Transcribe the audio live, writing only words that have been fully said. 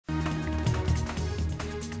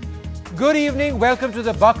Good evening. Welcome to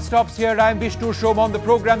the Buck Stops here. I'm Vishnu Shoma. On the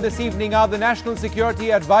program this evening are the National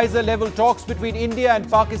Security Advisor level talks between India and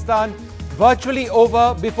Pakistan virtually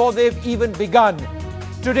over before they've even begun.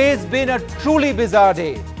 Today's been a truly bizarre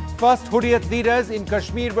day. First, Hurriyat leaders in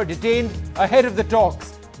Kashmir were detained ahead of the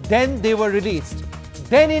talks. Then they were released.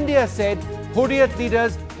 Then India said Hurriyat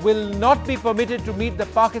leaders will not be permitted to meet the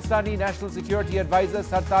Pakistani National Security Advisor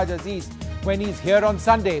Sartaj Aziz when he's here on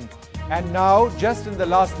Sunday. And now, just in the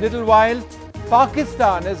last little while,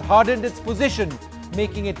 Pakistan has hardened its position,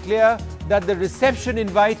 making it clear that the reception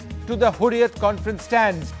invite to the Hurriyat conference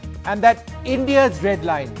stands and that India's red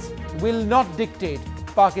lines will not dictate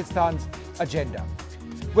Pakistan's agenda.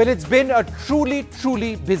 Well, it's been a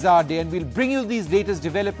truly bizarre day, and we'll bring you these latest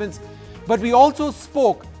developments. But we also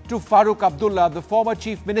spoke to Farooq Abdullah, the former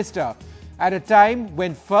chief minister, at a time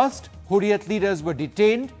when first Hurriyat leaders were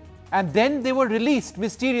detained and then they were released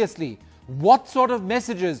mysteriously. What sort of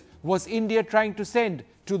messages was India trying to send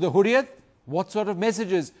to the Hurriyat? What sort of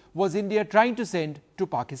messages was India trying to send to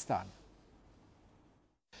Pakistan?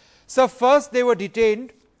 So first they were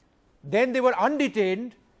detained, then they were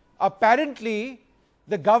undetained. Apparently,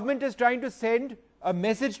 the government is trying to send a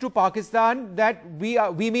message to Pakistan that we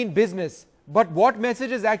mean business. But what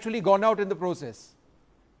message has actually gone out in the process?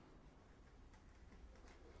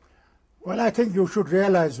 Well, I think you should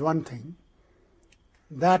realize one thing,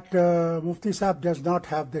 that Mufti Saab does not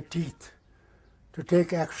have the teeth to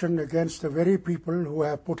take action against the very people who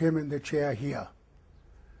have put him in the chair here.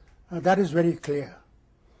 That is very clear.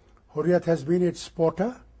 Hurriyat has been its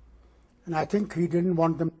supporter, and I think he didn't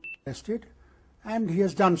want them arrested, and he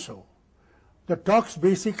has done so. The talks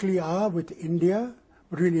basically are with India,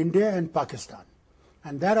 between India and Pakistan,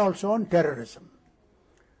 and that also on terrorism.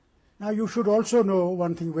 Now, you should also know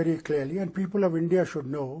one thing very clearly, and people of India should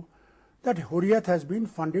know, that Hurriyat has been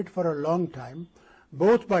funded for a long time,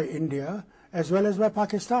 both by India as well as by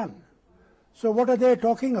Pakistan. So what are they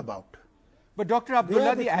talking about? But Dr.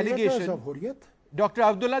 Abdullah, the allegation of Hurriyat. Dr.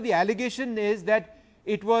 Abdullah, the allegation is that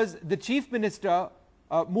it was the chief minister,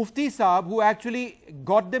 Mufti Saab, who actually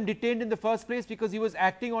got them detained in the first place because he was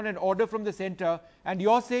acting on an order from the center, and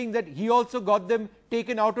you're saying that he also got them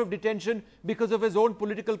taken out of detention because of his own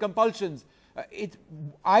political compulsions.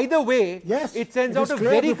 Either way, yes, it sends out a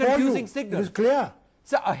very confusing signal. It is clear.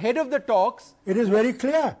 So ahead of the talks... It is very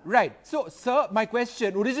clear. Right. So, sir, my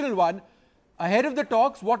question, original one, ahead of the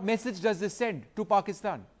talks, what message does this send to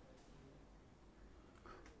Pakistan?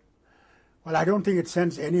 Well, I don't think it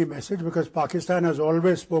sends any message, because Pakistan has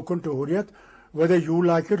always spoken to Hurriyat, whether you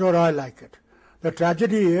like it or I like it. The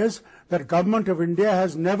tragedy is that government of India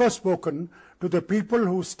has never spoken to the people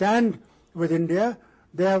who stand with India.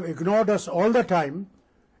 They have ignored us all the time.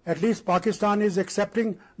 At least Pakistan is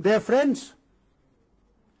accepting their friends.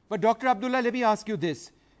 But Dr. Abdullah, let me ask you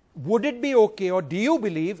this. Would it be okay, or do you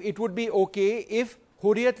believe it would be okay if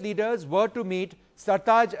Hurriyat leaders were to meet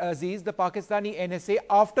Sartaj Aziz, the Pakistani NSA,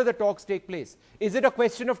 after the talks take place? Is it a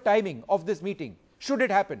question of timing of this meeting? Should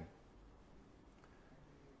it happen?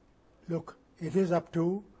 Look, it is up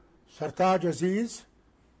to Sartaj Aziz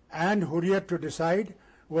and Hurriyat to decide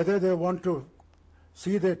whether they want to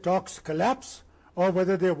see the talks collapse or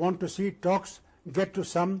whether they want to see talks get to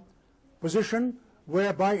some position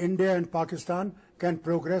whereby India and Pakistan can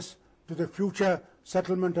progress to the future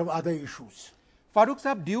settlement of other issues. Farooq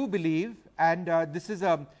Saab, do you believe, and this is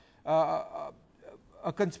a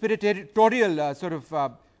conspiratorial sort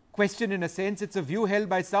of question in a sense, it's a view held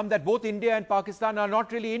by some that both India and Pakistan are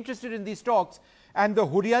not really interested in these talks, and the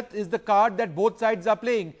Hurriyat is the card that both sides are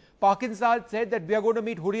playing. Pakistan said that we are going to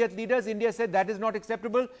meet Hurriyat leaders. India said that is not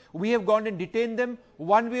acceptable. We have gone and detained them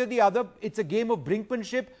one way or the other. It's a game of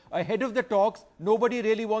brinkmanship ahead of the talks. Nobody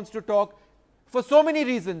really wants to talk for so many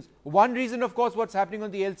reasons. One reason, of course, what's happening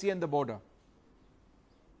on the LC and the border.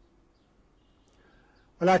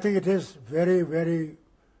 Well, I think it is very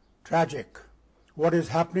tragic what is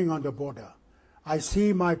happening on the border. I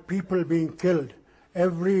see my people being killed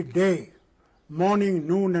every day, morning,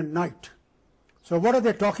 noon and night. So what are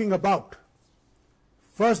they talking about?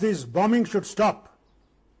 First, this bombing should stop.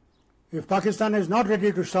 If Pakistan is not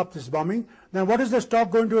ready to stop this bombing, then what is this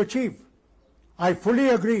talk going to achieve? I fully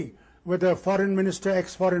agree with the foreign minister,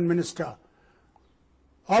 ex-foreign minister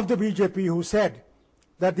of the BJP, who said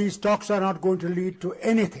that these talks are not going to lead to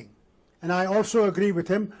anything. And I also agree with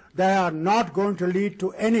him, they are not going to lead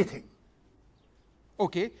to anything.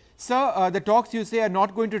 Okay. Sir, the talks you say are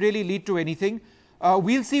not going to really lead to anything.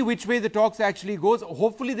 We'll see which way the talks actually goes.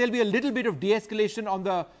 Hopefully there'll be a little bit of de-escalation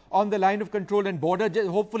on the line of control and border.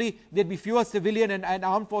 Hopefully there'll be fewer civilian and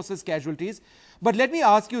armed forces casualties. But let me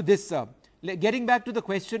ask you this, sir. Getting back to the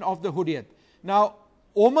question of the Hurriyat. Now,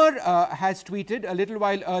 Omar has tweeted a little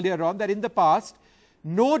while earlier on that in the past,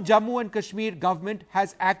 no Jammu and Kashmir government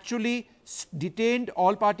has actually detained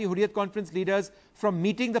all-party Hurriyat conference leaders from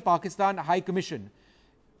meeting the Pakistan High Commission.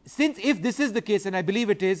 Since if this is the case, and I believe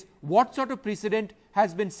it is, what sort of precedent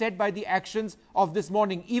has been set by the actions of this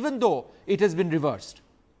morning, even though it has been reversed?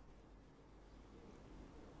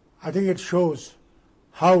 I think it shows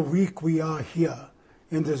how weak we are here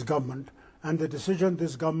in this government, and the decision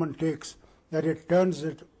this government takes, that it turns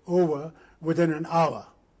it over within an hour,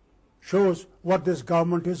 shows what this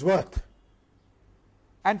government is worth.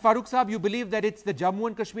 And Farooq Saab, you believe that it's the Jammu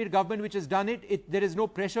and Kashmir government which has done it? There is no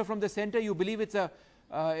pressure from the centre? You believe it's a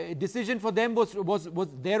decision for them, was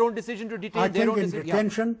their own decision to detain? I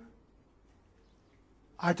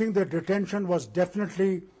think the detention was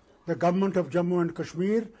definitely the government of Jammu and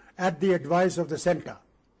Kashmir at the advice of the centre.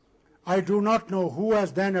 I do not know who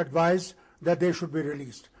has then advised that they should be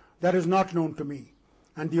released. That is not known to me.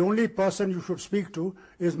 And the only person you should speak to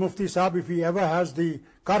is Mufti Saab, if he ever has the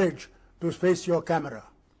courage to face your camera.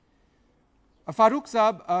 Farooq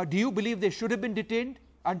Saab, do you believe they should have been detained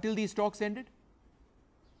until these talks ended?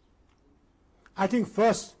 I think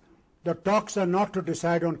first, the talks are not to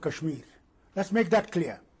decide on Kashmir. Let's make that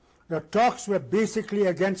clear. The talks were basically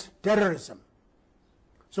against terrorism.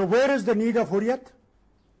 So where is the need of Hurriyat?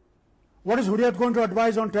 What is Hurriyat going to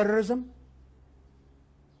advise on terrorism?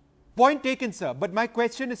 Point taken, sir. But my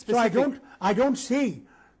question is specific. So I don't see.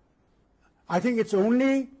 I think it's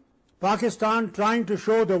only Pakistan trying to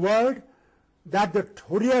show the world that the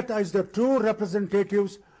Hurriyat is the true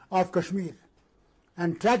representatives of Kashmir.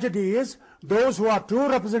 And tragedy is, those who are true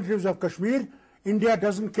representatives of Kashmir, India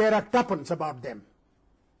doesn't care a tuppence about them.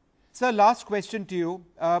 Sir, last question to you.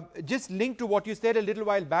 Just linked to what you said a little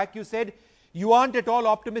while back, you said you aren't at all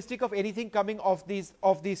optimistic of anything coming of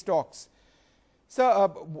these talks. Sir,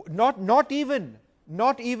 not even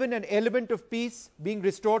an element of peace being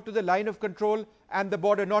restored to the line of control and the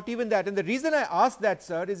border, not even that. And the reason I ask that,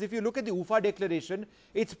 sir, is if you look at the UFA declaration,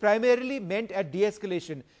 it's primarily meant at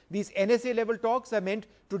de-escalation. These NSA level talks are meant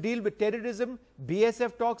to deal with terrorism.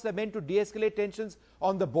 BSF talks are meant to de-escalate tensions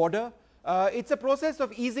on the border. It's a process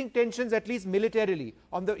of easing tensions, at least militarily.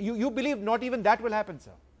 You believe not even that will happen,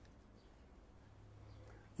 sir?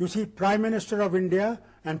 You see, Prime Minister of India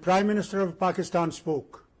and Prime Minister of Pakistan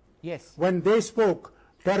spoke. Yes. When they spoke,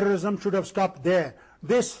 terrorism should have stopped there.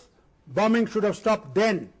 This bombing should have stopped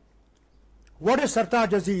then. What is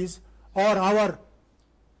Sartaj Aziz or our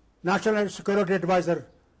National Security Advisor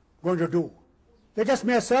going to do? They're just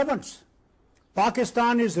mere servants.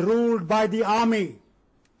 Pakistan is ruled by the army.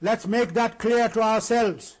 Let's make that clear to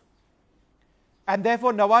ourselves. And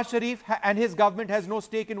therefore Nawaz Sharif and his government has no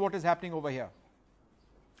stake in what is happening over here.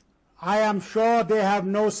 I am sure they have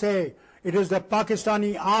no say. It is the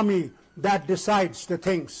Pakistani army that decides the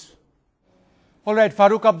things. All right,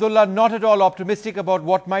 Farooq Abdullah, not at all optimistic about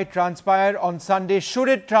what might transpire on Sunday. Should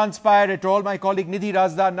it transpire at all? My colleague Nidhi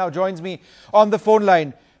Razdan now joins me on the phone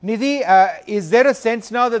line. Nidhi, is there a sense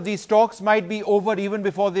now that these talks might be over even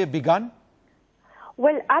before they've begun?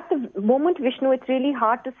 Well, at the moment, Vishnu, it's really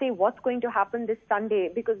hard to say what's going to happen this Sunday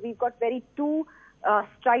because we've got two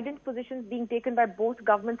strident positions being taken by both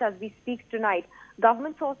governments as we speak tonight.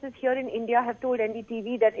 Government sources here in India have told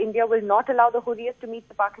NDTV that India will not allow the Hurriyat to meet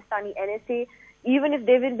the Pakistani NSA, even if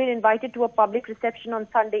they've been invited to a public reception on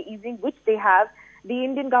Sunday evening, which they have. The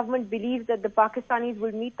Indian government believes that the Pakistanis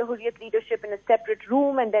will meet the Hurriyat leadership in a separate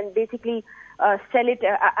room and then basically sell it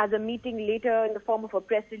as a meeting later in the form of a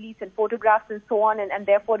press release and photographs and so on, and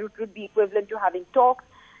therefore it would be equivalent to having talks.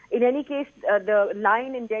 In any case, the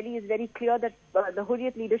line in Delhi is very clear that the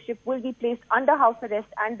Hurriyat leadership will be placed under house arrest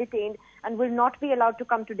and detained and will not be allowed to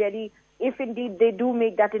come to Delhi if indeed they do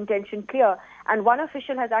make that intention clear. And one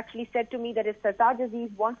official has actually said to me that if Sartaj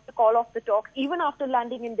Aziz wants to call off the talks, even after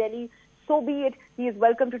landing in Delhi, so be it, he is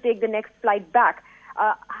welcome to take the next flight back.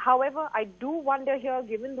 However, I do wonder here,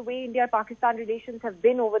 given the way India-Pakistan relations have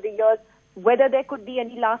been over the years, whether there could be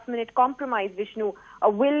any last-minute compromise, Vishnu.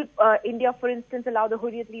 Will India, for instance, allow the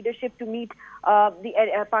Hurriyat leadership to meet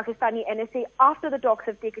the Pakistani NSA after the talks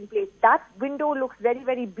have taken place? That window looks very,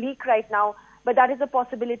 very bleak right now, but that is a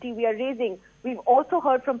possibility we are raising. We've also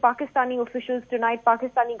heard from Pakistani officials tonight,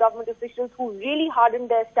 Pakistani government officials who really hardened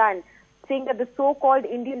their stand, saying that the so-called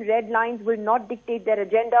Indian red lines will not dictate their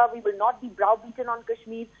agenda. We will not be browbeaten on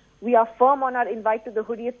Kashmir. We are firm on our invite to the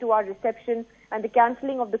Hurriyat to our reception, and the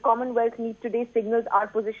cancelling of the Commonwealth meet today signals our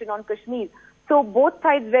position on Kashmir. So both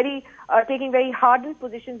sides taking very hardened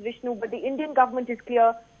positions, Vishnu, but the Indian government is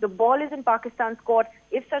clear. The ball is in Pakistan's court.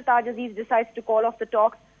 If Sartaj Aziz decides to call off the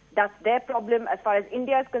talks, That's their problem. As far as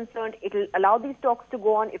India is concerned, it will allow these talks to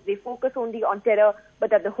go on if they focus only on terror, but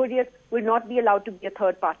that the Hurriyat will not be allowed to be a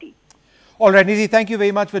third party. All right, Nidhi, thank you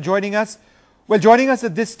very much for joining us. Well, joining us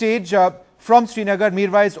at this stage from Srinagar,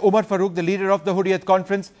 Mirwaiz Umar Farooq, the leader of the Hurriyat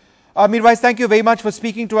conference. Mirwaiz, thank you very much for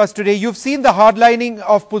speaking to us today. You've seen the hardlining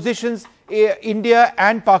of positions India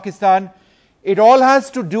and Pakistan. It all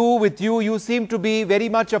has to do with you. You seem to be very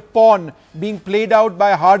much a pawn being played out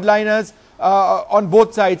by hardliners on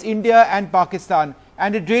both sides, India and Pakistan.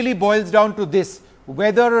 And it really boils down to this,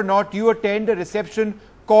 whether or not you attend a reception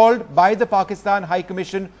called by the Pakistan High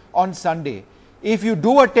Commission on Sunday. If you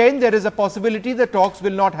do attend, there is a possibility the talks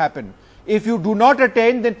will not happen. If you do not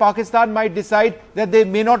attend, then Pakistan might decide that they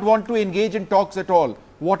may not want to engage in talks at all.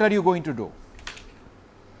 What are you going to do?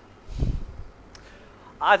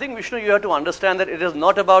 I think, Vishnu, you have to understand that it is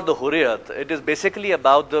not about the Hurriyat. It is basically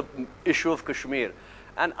about the issue of Kashmir.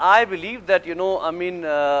 And I believe that,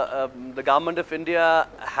 the government of India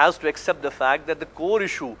has to accept the fact that the core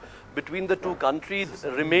issue between the two countries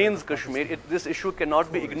remains Kashmir. This issue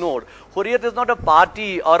cannot be ignored. Hurriyat is not a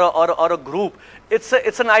party or a group. It's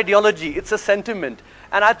an ideology. It's a sentiment.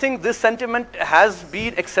 And I think this sentiment has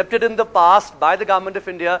been accepted in the past by the government of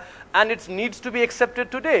India, and it needs to be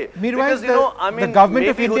accepted today. Mirwaiz, the government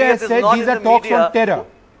of India has said these are talks on terror.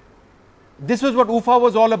 This was what UFA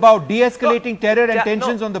was all about, de-escalating terror and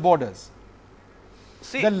tensions on the borders.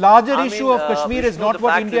 See, the larger issue of Kashmir is not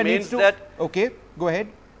what India needs to... Okay, go ahead.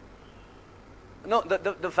 No,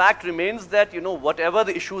 the fact remains that, whatever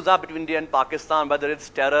the issues are between India and Pakistan, whether it's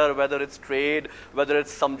terror, whether it's trade, whether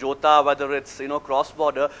it's samjhota, whether it's,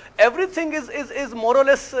 cross-border, everything is more or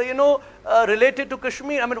less, related to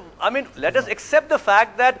Kashmir. I mean, let us accept the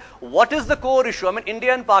fact that what is the core issue? I mean,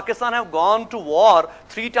 India and Pakistan have gone to war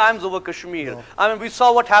 3 times over Kashmir. No. I mean, we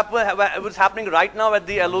saw what was happening right now at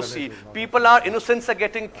the LOC. People are, innocents are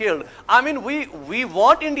getting killed. I mean, we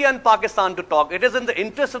want India and Pakistan to talk. It is in the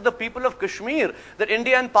interest of the people of Kashmir that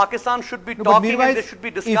India and Pakistan should be talking and they should be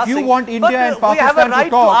discussing. If you want India and Pakistan we have a right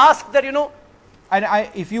to ask that, And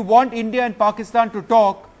if you want India and Pakistan to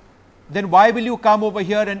talk, then why will you come over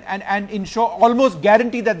here and ensure, almost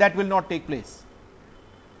guarantee that will not take place?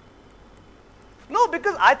 No,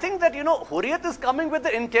 because I think that, Hurriyat is coming with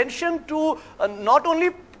the intention to not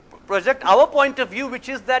only project our point of view, which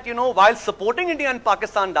is that, while supporting India and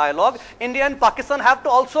Pakistan dialogue, India and Pakistan have to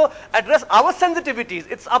also address our sensitivities.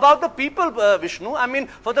 It's about the people, Vishnu. I mean,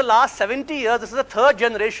 for the last 70 years, this is the 3rd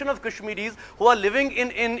generation of Kashmiris who are living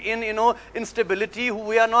in instability, who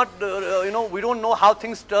we are not, we don't know how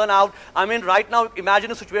things turn out. I mean, right now,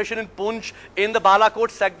 imagine a situation in Poonch, in the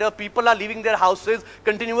Balakot sector, people are leaving their houses,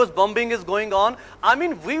 continuous bombing is going on. I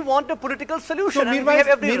mean, we want a political solution, and we have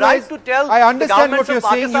every right to tell I understand what you're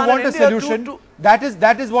saying. You want a India solution.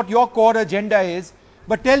 That is what your core agenda is.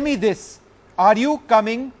 But tell me this, are you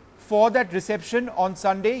coming for that reception on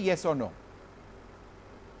Sunday, yes or no?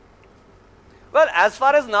 Well, as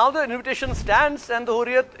far as now the invitation stands, and the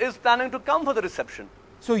Hurriyat is planning to come for the reception.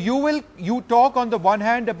 So you talk on the one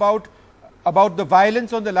hand about the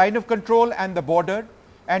violence on the line of control and the border,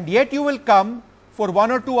 and yet you will come for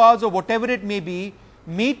 1 or 2 hours or whatever it may be,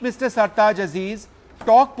 meet Mr. Sartaj Aziz,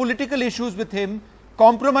 talk political issues with him,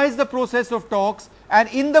 compromise the process of talks, and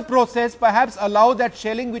in the process perhaps allow that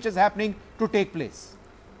shelling which is happening to take place.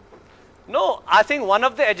 No, I think one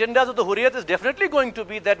of the agendas of the Hurriyat is definitely going to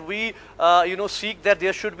be that we, seek that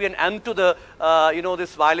there should be an end to the,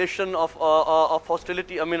 this violation of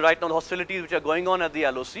hostility. I mean, right now the hostilities which are going on at the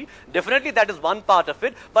LOC. Definitely that is one part of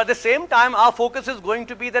it. But at the same time, our focus is going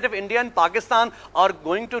to be that if India and Pakistan are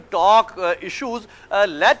going to talk issues,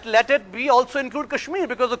 let it be also include Kashmir,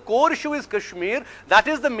 because the core issue is Kashmir. That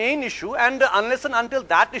is the main issue, and unless and until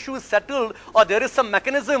that issue is settled, or there is some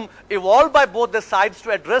mechanism evolved by both the sides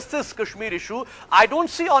to address this Kashmir issue, I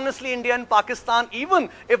don't see honestly India and Pakistan, even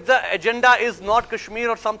if the agenda is not Kashmir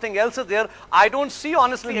or something else is there, I don't see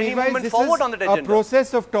honestly any movement forward on that agenda. A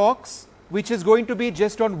process of talks which is going to be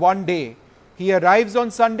just on one day. He arrives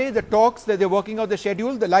on Sunday, the talks that they're working out the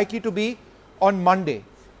schedule, they're likely to be on Monday.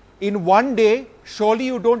 In one day, surely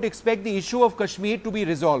you don't expect the issue of Kashmir to be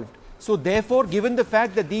resolved. So therefore, given the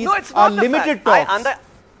fact that these are limited talks,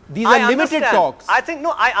 these are limited talks. I think,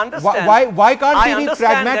 no, I understand. Why can't we be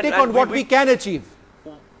pragmatic on what we can achieve?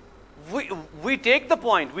 We take the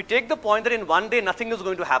point. We take the point that in one day nothing is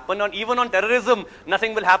going to happen, and even on terrorism,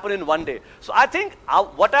 nothing will happen in one day. So I think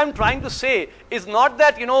what I'm trying to say is not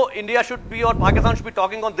that, India should be or Pakistan should be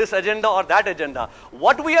talking on this agenda or that agenda.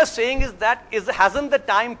 What we are saying is that hasn't the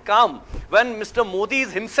time come when Mr. Modi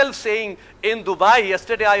is himself saying in Dubai,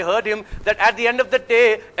 yesterday I heard him, that at the end of the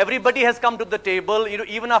day, everybody has come to the table,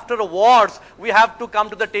 even after awards, we have to come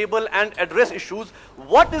to the table and address issues.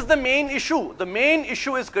 What is the main issue? The main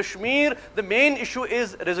issue is Kashmir. The main issue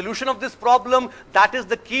is resolution of this problem. That is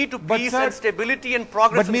the key to peace and stability and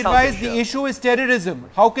progress in South Asia. But Mirwaiz, the issue is terrorism.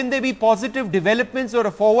 How can there be positive developments or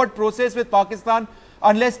a forward process with Pakistan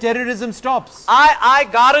unless terrorism stops? I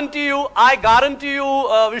guarantee you,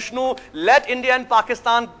 Vishnu, let India and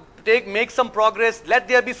Pakistan make some progress, let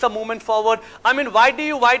there be some movement forward. I mean, why do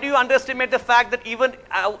you underestimate the fact that even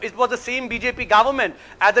it was the same BJP government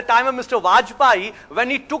at the time of Mr. Vajpayee,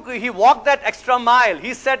 when he walked that extra mile,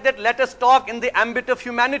 he said that let us talk in the ambit of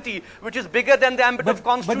humanity, which is bigger than the ambit of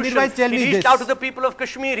constitution. He reached out to the people of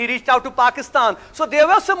Kashmir, he reached out to Pakistan. So there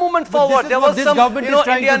was some movement forward. There was some, government is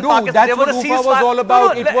trying to do. That's what UFA was all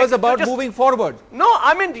about. It was about moving forward. No,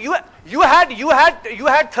 I mean, you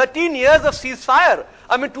had 13 years of ceasefire.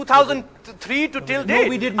 I mean, 2003 to till date. No,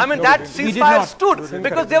 we didn't. I mean, that ceasefire stood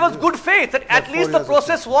because there was good faith that at least the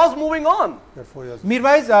process was moving on.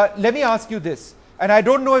 Mirwaiz, let me ask you this, and I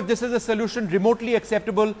don't know if this is a solution remotely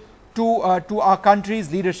acceptable to our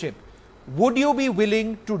country's leadership. Would you be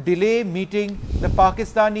willing to delay meeting the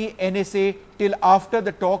Pakistani NSA till after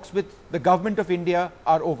the talks with the government of India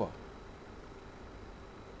are over?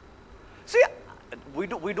 See, we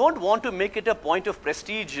don't want to make it a point of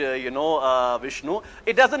prestige, Vishnu.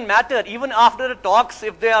 It doesn't matter. Even after the talks,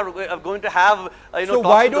 if they are going to have, so talks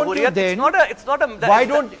why with don't the you Hurriyat, then? it's not a. Why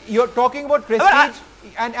don't you're talking about prestige,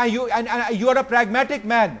 and you are a pragmatic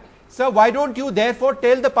man, sir? Why don't you therefore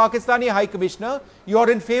tell the Pakistani High Commissioner you are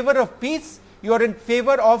in favor of peace, you are in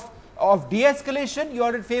favor of de-escalation, you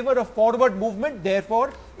are in favor of forward movement.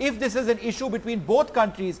 Therefore, if this is an issue between both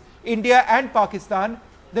countries, India and Pakistan,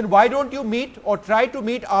 then why don't you meet or try to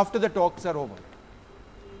meet after the talks are over?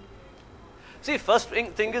 See, first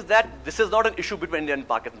thing is that this is not an issue between India and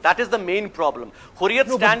Pakistan. That is the main problem.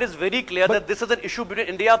 Hurriyat's stand is very clear that this is an issue between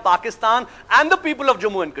India, Pakistan, and the people of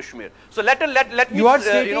Jammu and Kashmir. So let me you are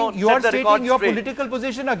stating your straight. Political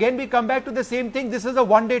position. Again, we come back to the same thing. This is a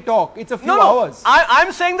one-day talk. It's a few hours.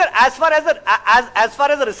 I'm saying that as far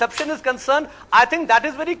as the reception is concerned, I think that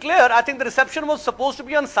is very clear. I think the reception was supposed to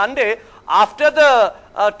be on Sunday after the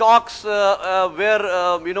talks were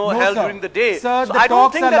held during the day. Sir, so the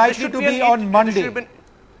talks are likely to be on Monday.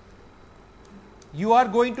 You are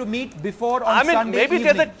going to meet before on Sunday maybe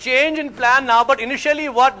evening. There's a change in plan now, but initially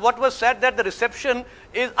what was said that the reception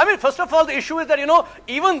is, first of all, the issue is that,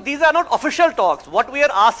 even these are not official talks. What we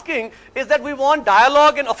are asking is that we want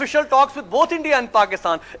dialogue and official talks with both India and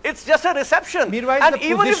Pakistan. It's just a reception. Mirwaiz, and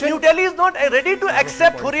even if New Delhi is not ready to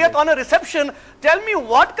accept Hurriyat on a reception, tell me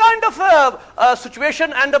what kind of a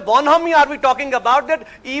situation and a bonhomie are we talking about that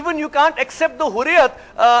even you can't accept the Hurriyat,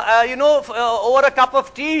 over a cup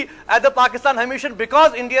of tea at the Pakistan High Mission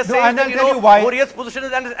because India says that, Hurriyat's position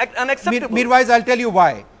is unacceptable. Mirwaiz, I'll tell you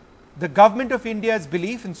why. The government of India's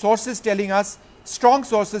belief, and sources telling us, strong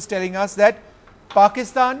sources telling us, that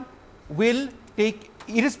Pakistan will take,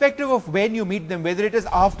 irrespective of when you meet them, whether it is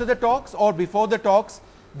after the talks or before the talks,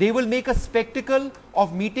 they will make a spectacle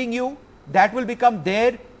of meeting you. That will become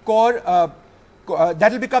their core.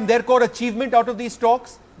 That will become their core achievement out of these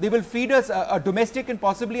talks. They will feed us a domestic and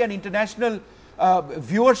possibly an international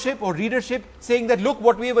viewership or readership, saying that look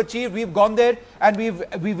what we have achieved, we've gone there and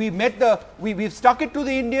we've stuck it to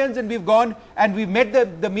the Indians and we've gone and we've met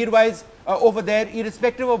the Mirwaiz over there,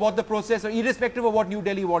 irrespective of what the process or irrespective of what New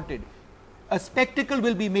Delhi wanted. A spectacle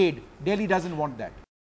will be made. Delhi doesn't want that.